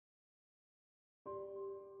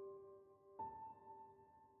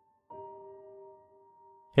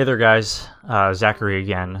Hey there, guys. Zachary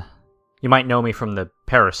again. You might know me from the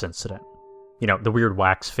Paris incident. You know, the weird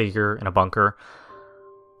wax figure in a bunker.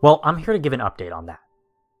 Well, I'm here to give an update on that.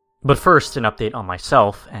 But first, an update on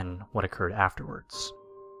myself and what occurred afterwards.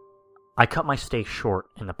 I cut my stay short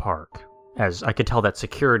in the park, as I could tell that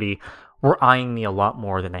security were eyeing me a lot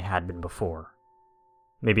more than they had been before.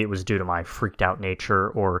 Maybe it was due to my freaked out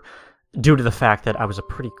nature, or due to the fact that I was a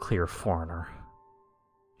pretty clear foreigner.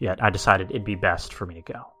 Yet I decided it'd be best for me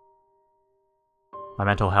to go. My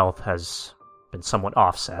mental health has been somewhat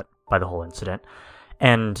offset by the whole incident,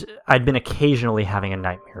 and I'd been occasionally having a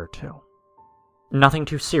nightmare or two. Nothing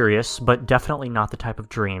too serious, but definitely not the type of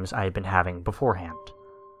dreams I had been having beforehand.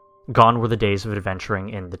 Gone were the days of adventuring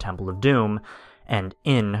in the Temple of Doom, and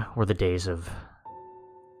in were the days of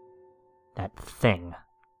that thing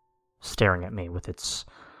staring at me with its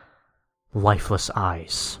lifeless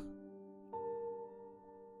eyes.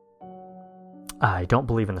 I don't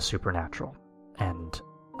believe in the supernatural, and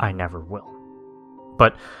I never will.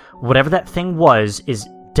 But whatever that thing was is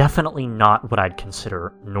definitely not what I'd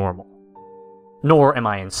consider normal. Nor am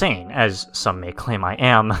I insane, as some may claim I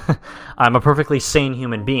am. I'm a perfectly sane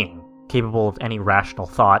human being, capable of any rational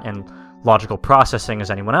thought and logical processing as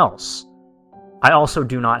anyone else. I also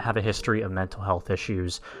do not have a history of mental health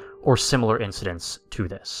issues or similar incidents to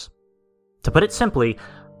this. To put it simply,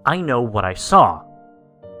 I know what I saw.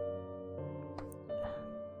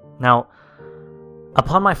 Now,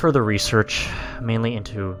 upon my further research, mainly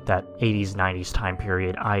into that 80s, 90s time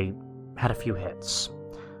period, I had a few hits.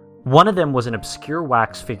 One of them was an obscure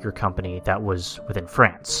wax figure company that was within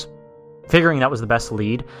France. Figuring that was the best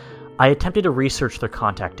lead, I attempted to research their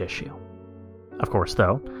contact issue. Of course,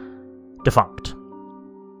 though, defunct.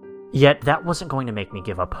 Yet that wasn't going to make me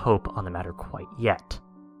give up hope on the matter quite yet.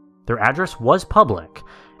 Their address was public,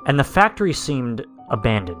 and the factory seemed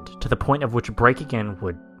abandoned to the point of which breaking in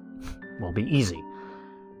would be easy.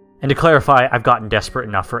 And to clarify, I've gotten desperate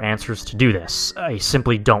enough for answers to do this. I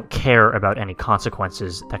simply don't care about any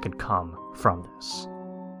consequences that could come from this.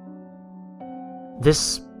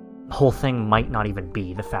 This whole thing might not even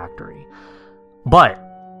be the factory, but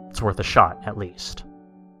it's worth a shot, at least.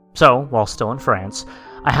 So, while still in France,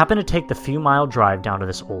 I happened to take the few-mile drive down to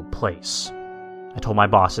this old place. I told my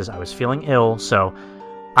bosses I was feeling ill, so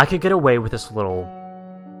I could get away with this little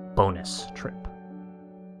bonus trip.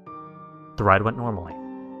 The ride went normally.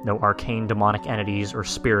 No arcane demonic entities or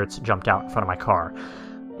spirits jumped out in front of my car.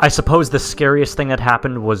 I suppose the scariest thing that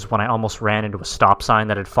happened was when I almost ran into a stop sign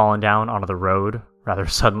that had fallen down onto the road rather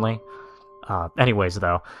suddenly. Anyways,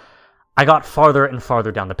 though, I got farther and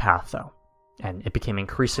farther down the path, though, and it became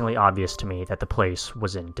increasingly obvious to me that the place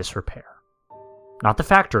was in disrepair. Not the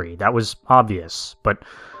factory, that was obvious, but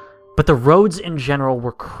the roads in general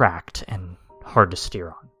were cracked and hard to steer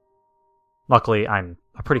on. Luckily, I'm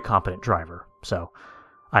a pretty competent driver, so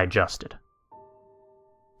I adjusted.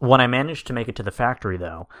 When I managed to make it to the factory,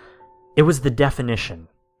 though, it was the definition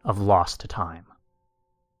of lost to time.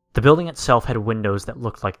 The building itself had windows that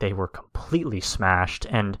looked like they were completely smashed,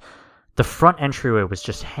 and the front entryway was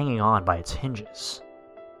just hanging on by its hinges.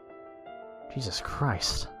 Jesus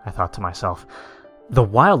Christ, I thought to myself, the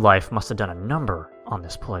wildlife must have done a number on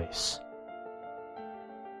this place.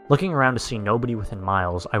 Looking around to see nobody within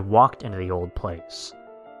miles, I walked into the old place.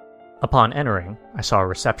 Upon entering, I saw a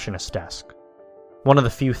receptionist desk. One of the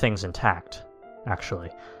few things intact, actually.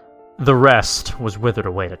 The rest was withered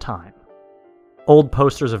away to time. Old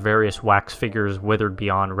posters of various wax figures withered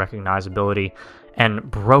beyond recognizability, and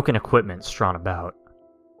broken equipment strewn about.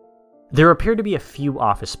 There appeared to be a few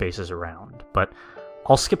office spaces around, but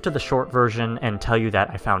I'll skip to the short version and tell you that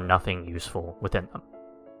I found nothing useful within them.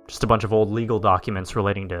 Just a bunch of old legal documents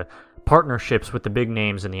relating to partnerships with the big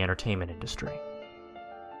names in the entertainment industry.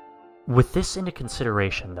 With this into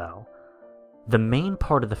consideration, though, the main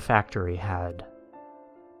part of the factory had...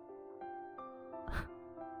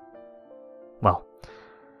 well,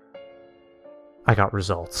 I got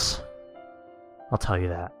results. I'll tell you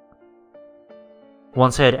that.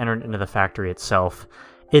 Once I had entered into the factory itself,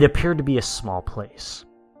 it appeared to be a small place.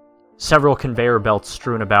 Several conveyor belts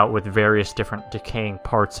strewn about with various different decaying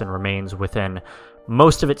parts and remains within.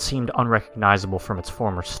 Most of it seemed unrecognizable from its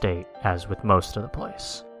former state, as with most of the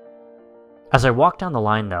place. As I walked down the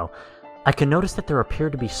line, though, I could notice that there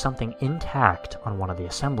appeared to be something intact on one of the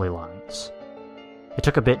assembly lines. It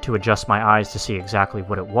took a bit to adjust my eyes to see exactly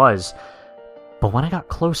what it was, but when I got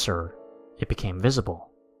closer, it became visible.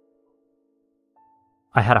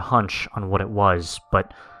 I had a hunch on what it was,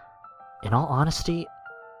 but in all honesty,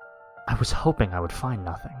 I was hoping I would find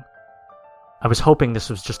nothing. I was hoping this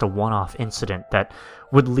was just a one-off incident that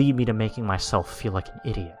would lead me to making myself feel like an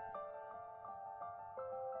idiot.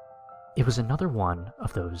 it was another one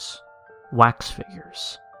of those wax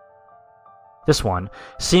figures. This one,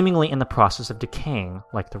 seemingly in the process of decaying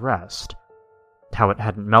like the rest. How it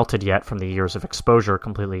hadn't melted yet from the years of exposure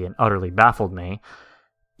completely and utterly baffled me,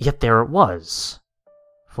 yet there it was,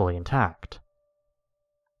 fully intact.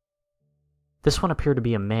 This one appeared to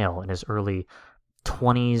be a male in his early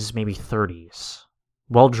 20s, maybe 30s,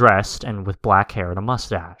 well-dressed and with black hair and a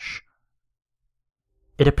mustache.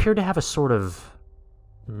 It appeared to have a sort of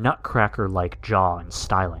nutcracker-like jaw and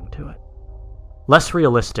styling to it. Less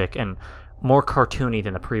realistic and more cartoony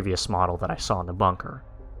than the previous model that I saw in the bunker.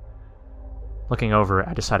 Looking over it,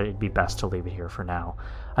 I decided it'd be best to leave it here for now.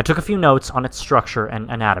 I took a few notes on its structure and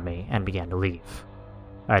anatomy and began to leave.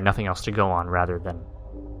 I had nothing else to go on rather than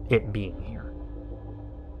it being here.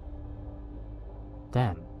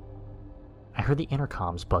 Then, I heard the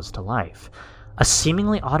intercoms buzz to life. A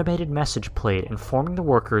seemingly automated message played informing the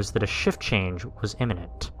workers that a shift change was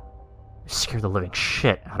imminent. It scared the living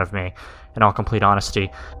shit out of me, in all complete honesty,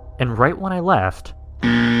 and right when I left...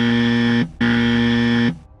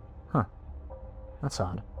 That's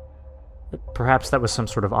odd. Perhaps that was some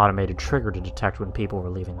sort of automated trigger to detect when people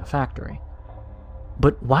were leaving the factory.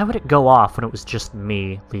 But why would it go off when it was just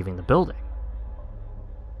me leaving the building?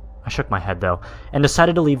 I shook my head, though, and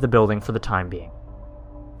decided to leave the building for the time being.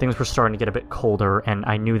 Things were starting to get a bit colder, and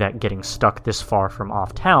I knew that getting stuck this far from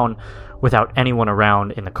off-town without anyone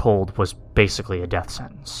around in the cold was basically a death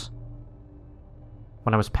sentence.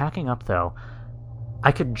 When I was packing up, though,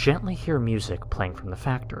 I could gently hear music playing from the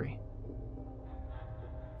factory.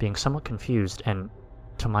 Being somewhat confused, and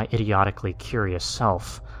to my idiotically curious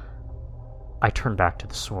self, I turned back to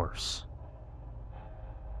the source.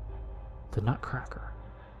 The Nutcracker.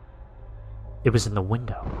 It was in the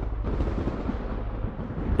window.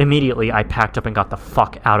 Immediately, I packed up and got the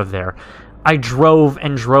fuck out of there. I drove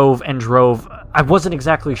and drove and drove. I wasn't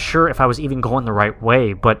exactly sure if I was even going the right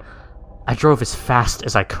way, but I drove as fast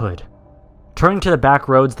as I could, turning to the back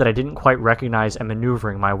roads that I didn't quite recognize and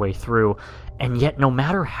maneuvering my way through, and yet no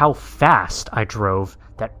matter how fast I drove,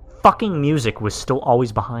 that fucking music was still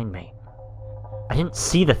always behind me. I didn't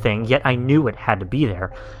see the thing, yet I knew it had to be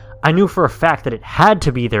there. I knew for a fact that it had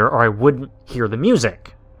to be there or I wouldn't hear the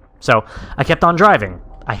music. So I kept on driving.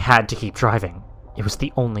 I had to keep driving. It was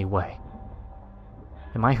the only way.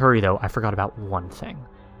 In my hurry, though, I forgot about one thing,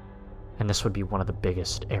 and this would be one of the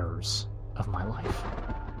biggest errors of my life.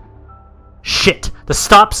 Shit! The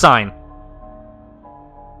stop sign!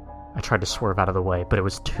 I tried to swerve out of the way, but it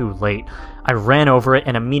was too late. I ran over it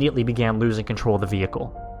and immediately began losing control of the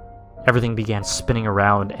vehicle. Everything began spinning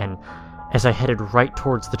around, and as I headed right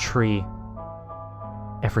towards the tree,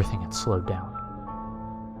 everything had slowed down.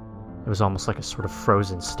 It was almost like a sort of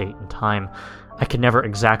frozen state in time. I could never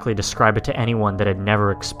exactly describe it to anyone that had never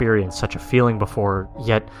experienced such a feeling before,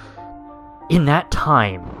 yet in that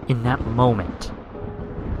time, in that moment,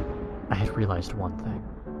 I had realized one thing.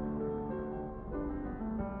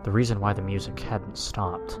 The reason why the music hadn't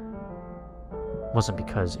stopped wasn't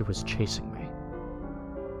because it was chasing me.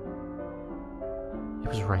 It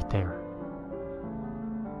was right there,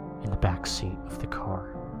 in the back seat of the car.